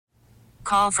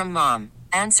call from mom.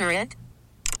 Answer it.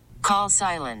 Call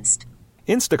silenced.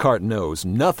 Instacart knows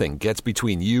nothing gets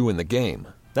between you and the game.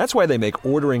 That's why they make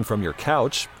ordering from your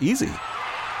couch easy.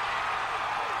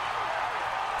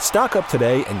 Stock up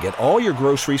today and get all your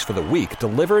groceries for the week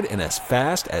delivered in as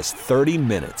fast as 30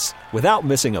 minutes without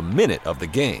missing a minute of the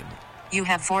game. You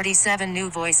have 47 new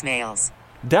voicemails.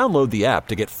 Download the app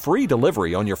to get free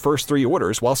delivery on your first 3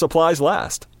 orders while supplies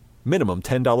last. Minimum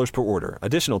 $10 per order.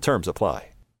 Additional terms apply.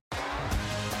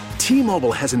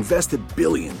 T-Mobile has invested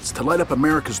billions to light up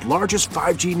America's largest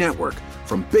 5G network,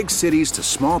 from big cities to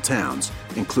small towns,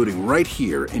 including right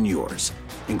here in yours.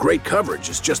 And great coverage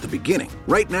is just the beginning.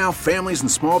 Right now, families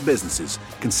and small businesses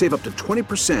can save up to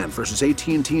 20% versus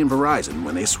AT&T and Verizon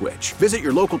when they switch. Visit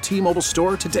your local T-Mobile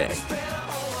store today.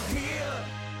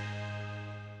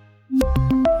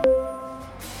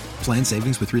 Plan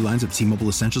savings with 3 lines of T-Mobile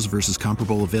Essentials versus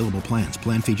comparable available plans.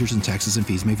 Plan features and taxes and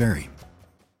fees may vary.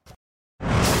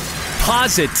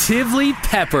 Positively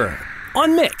Pepper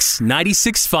on Mix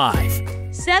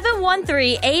 96.5.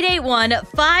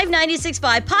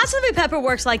 713-881-5965. Positively Pepper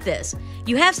works like this.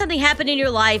 You have something happen in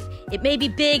your life. It may be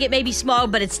big, it may be small,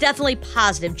 but it's definitely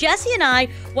positive. Jesse and I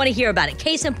want to hear about it.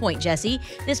 Case in point, Jesse,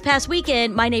 this past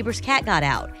weekend, my neighbor's cat got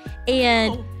out.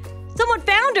 And someone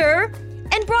found her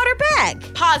and brought her back.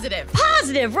 Positive.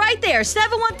 Positive, right there.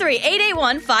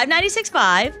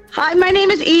 713-881-5965. Hi, my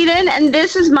name is Eden, and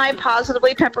this is my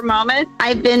Positively Pepper moment.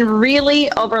 I've been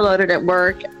really overloaded at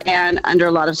work and under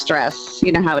a lot of stress.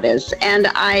 You know how it is. And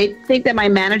I think that my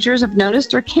managers have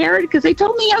noticed or cared, because they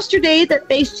told me yesterday that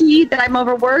they see that I'm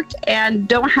overworked and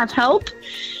don't have help.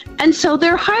 And so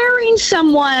they're hiring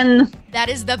someone. That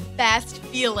is the best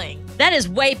feeling. That is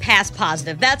way past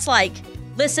positive. That's like,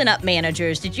 listen up,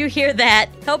 managers. Did you hear that?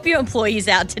 Help your employees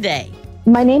out today.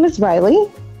 My name is Riley,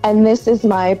 and this is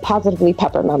my Positively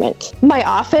Pepper moment. My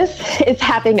office is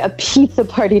having a pizza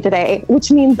party today,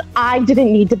 which means I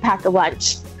didn't need to pack a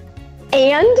lunch.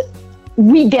 And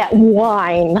we get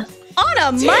wine. On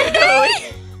a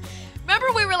Monday? Remember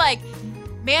we were like,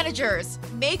 managers,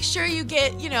 make sure you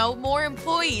get, more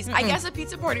employees. I guess a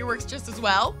pizza party works just as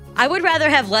well. I would rather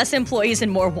have less employees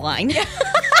and more wine.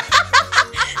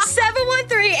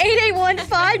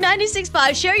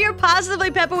 713-881-5965. Share your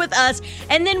Positively Pepper with us.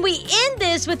 And then we end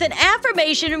this with an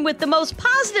affirmation with the most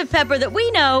positive Pepper that we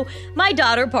know, my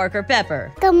daughter, Parker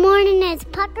Pepper. Good morning, it's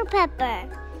Parker Pepper.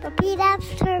 Repeat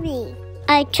after me.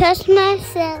 I trust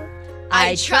myself.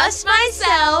 I trust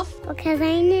myself. Because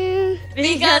I know.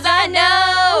 Because I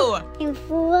know. I'm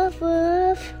full of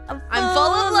love. I'm full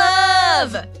of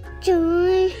love.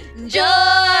 Joy.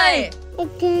 Joy. And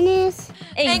goodness.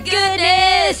 And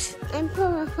goodness. I'm full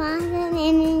of positive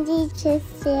energy to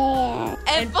share.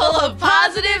 And full of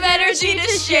positive energy to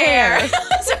share.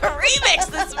 It's a remix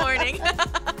this morning.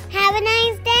 Have a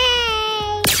nice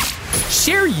day.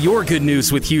 Share your good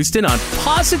news with Houston on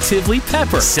Positively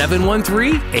Pepper.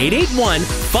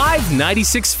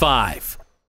 713-881-5965.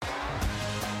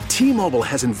 T-Mobile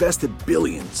has invested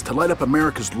billions to light up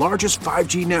America's largest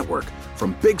 5G network,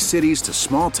 from big cities to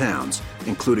small towns,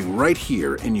 including right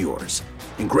here in yours.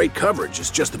 And great coverage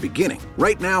is just the beginning.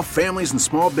 Right now, families and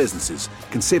small businesses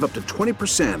can save up to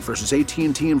 20% versus AT&T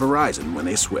and Verizon when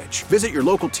they switch. Visit your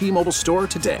local T-Mobile store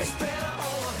today.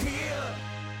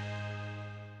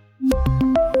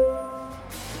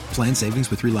 Plan savings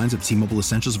with 3 lines of T-Mobile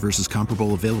Essentials versus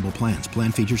comparable available plans.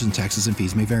 Plan features and taxes and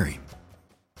fees may vary.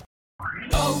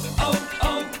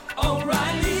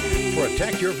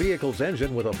 Protect your vehicle's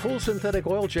engine with a full synthetic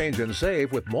oil change and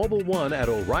save with Mobil 1 at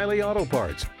O'Reilly Auto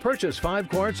Parts. Purchase 5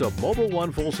 quarts of Mobil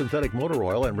 1 full synthetic motor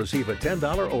oil and receive a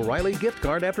 $10 O'Reilly gift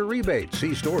card after rebate.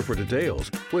 See store for details.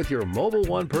 With your Mobil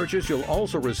 1 purchase, you'll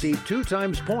also receive 2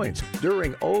 times points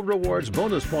during O Rewards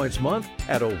Bonus Points Month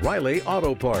at O'Reilly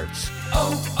Auto Parts.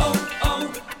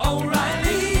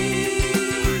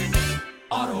 O'Reilly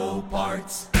Auto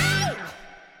Parts.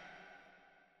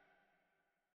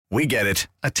 We get it.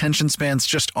 Attention spans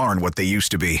just aren't what they used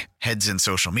to be. Heads in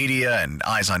social media and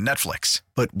eyes on Netflix.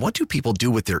 But what do people do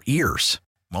with their ears?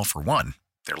 Well, for one,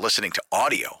 they're listening to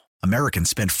audio. Americans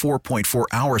spend 4.4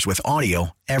 hours with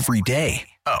audio every day.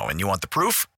 Oh, and you want the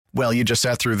proof? Well, you just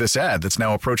sat through this ad that's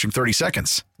now approaching 30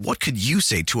 seconds. What could you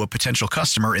say to a potential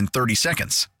customer in 30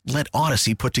 seconds? Let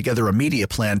Odyssey put together a media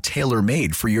plan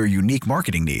tailor-made for your unique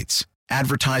marketing needs.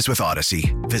 Advertise with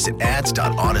Odyssey. Visit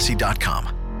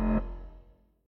ads.odyssey.com.